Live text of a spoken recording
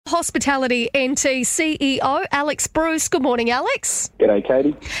Hospitality NT CEO Alex Bruce. Good morning, Alex. G'day,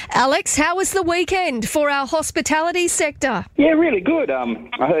 Katie. Alex, how was the weekend for our hospitality sector? Yeah, really good. I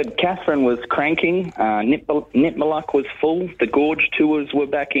heard Catherine was cranking. Nipmuc was full. The Gorge tours were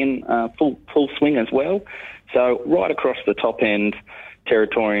back in full swing as well. So right across the top end,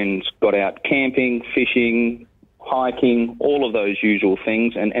 Territorians got out camping, fishing, hiking, all of those usual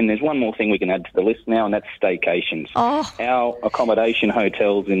things. And there's one more thing we can add to the list now, and that's staycations. Oh. Our accommodation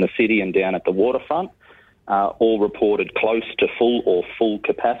hotels in the city and down at the waterfront all reported close to full or full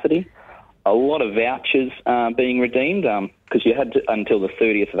capacity. A lot of vouchers being redeemed because you had until the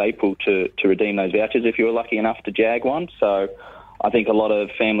 30th of April to redeem those vouchers if you were lucky enough to jag one. So I think a lot of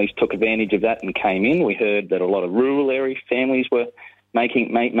families took advantage of that and came in. We heard that a lot of rural area families were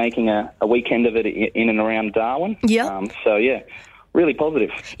making a weekend of it in and around Darwin. Yeah. So, yeah, really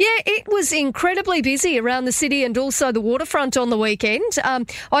positive. Yeah, it was incredibly busy around the city and also the waterfront on the weekend.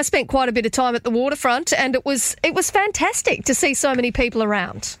 I spent quite a bit of time at the waterfront, and it was fantastic to see so many people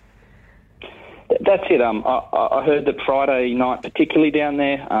around. That's it. I heard that Friday night, particularly down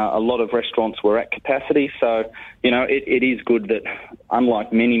there, a lot of restaurants were at capacity. So, it is good that,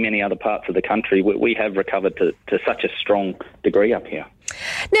 unlike many other parts of the country, we have recovered to such a strong degree up here.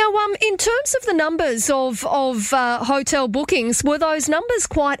 Now, in terms of the numbers of hotel bookings, were those numbers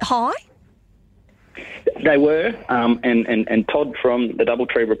quite high? They were, and Todd from the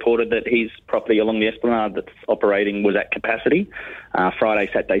Doubletree reported that his property along the Esplanade that's operating was at capacity Friday,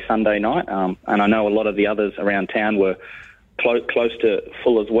 Saturday, Sunday night, and I know a lot of the others around town were close to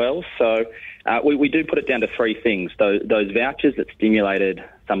full as well. So we do put it down to three things: those vouchers that stimulated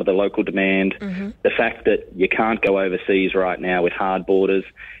some of the local demand, the fact that you can't go overseas right now with hard borders,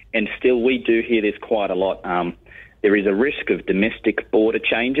 and still we do hear this quite a lot. There is a risk of domestic border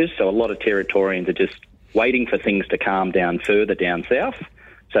changes, so a lot of Territorians are just waiting for things to calm down further down south,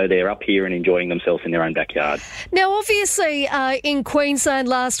 so they're up here and enjoying themselves in their own backyard. Now, obviously, in Queensland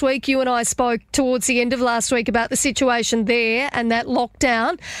last week, you and I spoke towards the end of last week about the situation there and that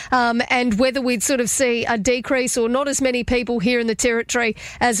lockdown, and whether we'd sort of see a decrease or not as many people here in the Territory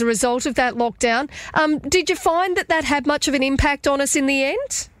as a result of that lockdown. Did you find that had much of an impact on us in the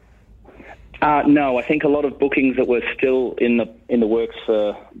end? No, I think a lot of bookings that were still in the works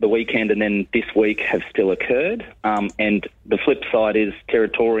for the weekend and then this week have still occurred. And the flip side is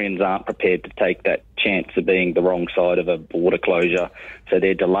Territorians aren't prepared to take that chance of being the wrong side of a border closure, so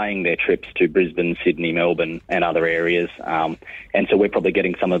they're delaying their trips to Brisbane, Sydney, Melbourne and other areas. And so we're probably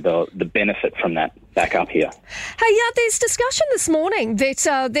getting some of the benefit from that back up here. Hey, there's discussion this morning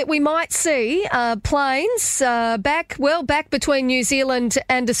that we might see planes back between New Zealand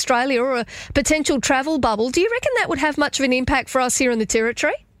and Australia, or a potential travel bubble. Do you reckon that would have much of an impact for us here in the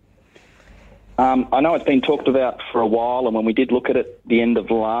Territory? I know it's been talked about for a while, and when we did look at it the end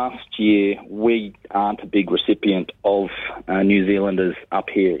of last year, we aren't a big recipient of New Zealanders up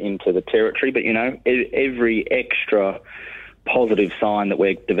here into the Territory. But, every extra positive sign that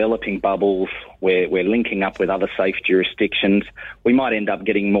we're developing bubbles, we're linking up with other safe jurisdictions, we might end up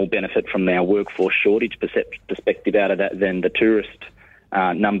getting more benefit from our workforce shortage perspective out of that than the tourist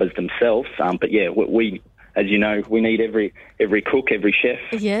numbers themselves. But, yeah, we as you know, we need every cook, every chef,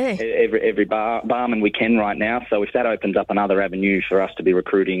 every barman we can right now. So if that opens up another avenue for us to be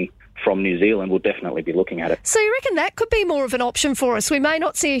recruiting from New Zealand, we'll definitely be looking at it. So you reckon that could be more of an option for us? We may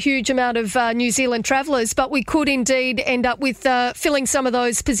not see a huge amount of New Zealand travellers, but we could indeed end up with filling some of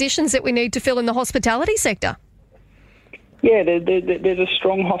those positions that we need to fill in the hospitality sector. Yeah, there's a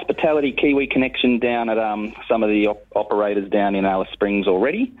strong hospitality Kiwi connection down at some of the operators down in Alice Springs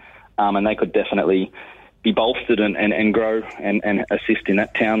already, and they could definitely be bolstered and grow and assist in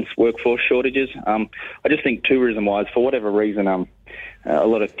that town's workforce shortages. I just think tourism-wise, for whatever reason, a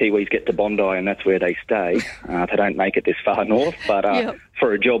lot of Kiwis get to Bondi and that's where they stay. They don't make it this far north, but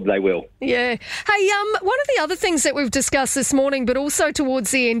for a job they will. Yeah. Hey, one of the other things that we've discussed this morning, but also towards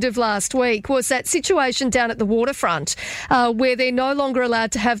the end of last week, was that situation down at the waterfront where they're no longer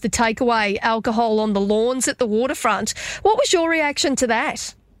allowed to have the takeaway alcohol on the lawns at the waterfront. What was your reaction to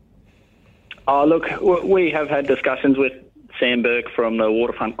that? Oh, look, we have had discussions with Sam Burke from the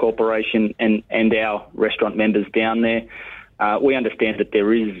Waterfront Corporation and our restaurant members down there. We understand that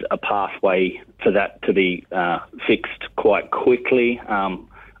there is a pathway for that to be fixed quite quickly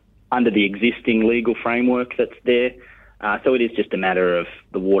under the existing legal framework that's there. So it is just a matter of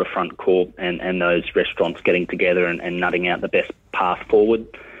the Waterfront Corp and those restaurants getting together and nutting out the best path forward.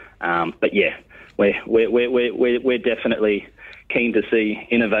 But yeah, we're definitely keen to see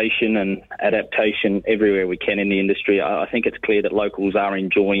innovation and adaptation everywhere we can in the industry. I think it's clear that locals are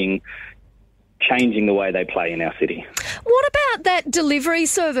enjoying changing the way they play in our city. What about that delivery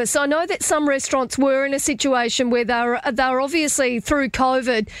service? I know that some restaurants were in a situation where they're obviously through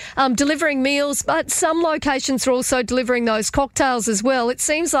COVID delivering meals, but some locations are also delivering those cocktails as well. It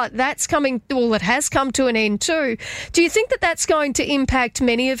seems like it has come to an end too. Do you think that that's going to impact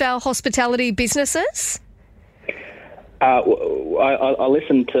many of our hospitality businesses? I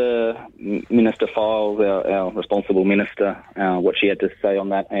listened to Minister Files, our responsible minister, what she had to say on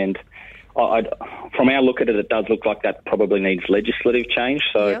that, and from our look at it, it does look like that probably needs legislative change.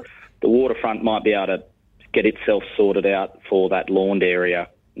 So the waterfront might be able to get itself sorted out for that lawned area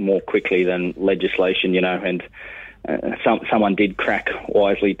more quickly than legislation, and someone did crack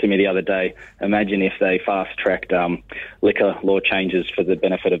wisely to me the other day. Imagine if they fast-tracked liquor law changes for the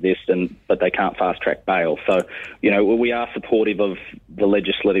benefit of this, but they can't fast-track bail. So, we are supportive of the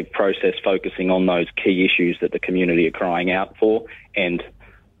legislative process focusing on those key issues that the community are crying out for, and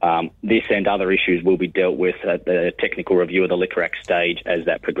this and other issues will be dealt with at the technical review of the Liquor Act stage as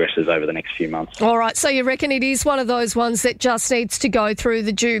that progresses over the next few months. All right, so you reckon it is one of those ones that just needs to go through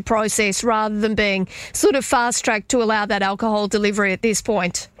the due process rather than being sort of fast-tracked to allow that alcohol delivery at this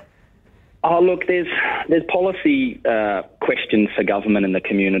point? Oh, look, there's policy questions for government and the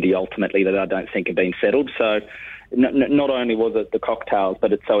community ultimately that I don't think have been settled. So not only was it the cocktails,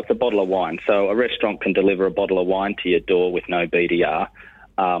 but it's a bottle of wine. So a restaurant can deliver a bottle of wine to your door with no BDR.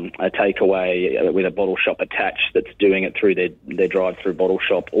 A takeaway with a bottle shop attached that's doing it through their drive-through bottle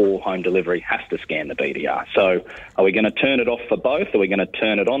shop or home delivery has to scan the BDR. So are we going to turn it off for both? Are we going to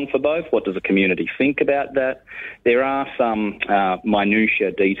turn it on for both? What does the community think about that? There are some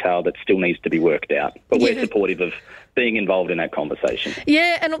minutiae detail that still needs to be worked out, but we're supportive of being involved in that conversation.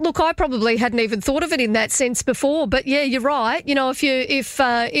 Yeah, and look, I probably hadn't even thought of it in that sense before, but yeah, you're right.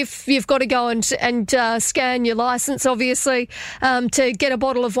 If you've got to go and scan your licence, obviously, to get a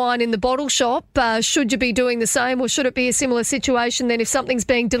bottle of wine in the bottle shop, should you be doing the same, or should it be a similar situation then if something's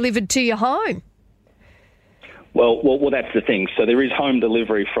being delivered to your home? Well, that's the thing. So there is home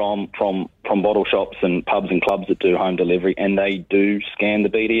delivery from bottle shops and pubs and clubs that do home delivery, and they do scan the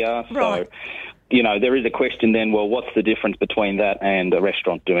BDR. Right. So, there is a question then, well, what's the difference between that and a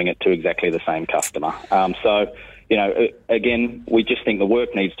restaurant doing it to exactly the same customer? Again, we just think the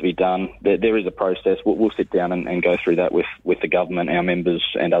work needs to be done. There is a process. We'll sit down and go through that with the government, our members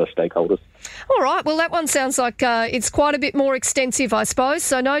and other stakeholders. All right. Well, that one sounds like it's quite a bit more extensive, I suppose.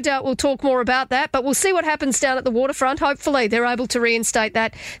 So no doubt we'll talk more about that. But we'll see what happens down at the waterfront. Hopefully they're able to reinstate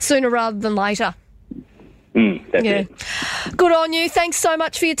that sooner rather than later. That's it. Good on you. Thanks so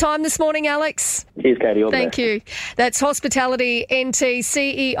much for your time this morning, Alex. Cheers, Katie. Thank you. That's Hospitality NT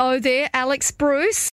CEO there, Alex Bruce.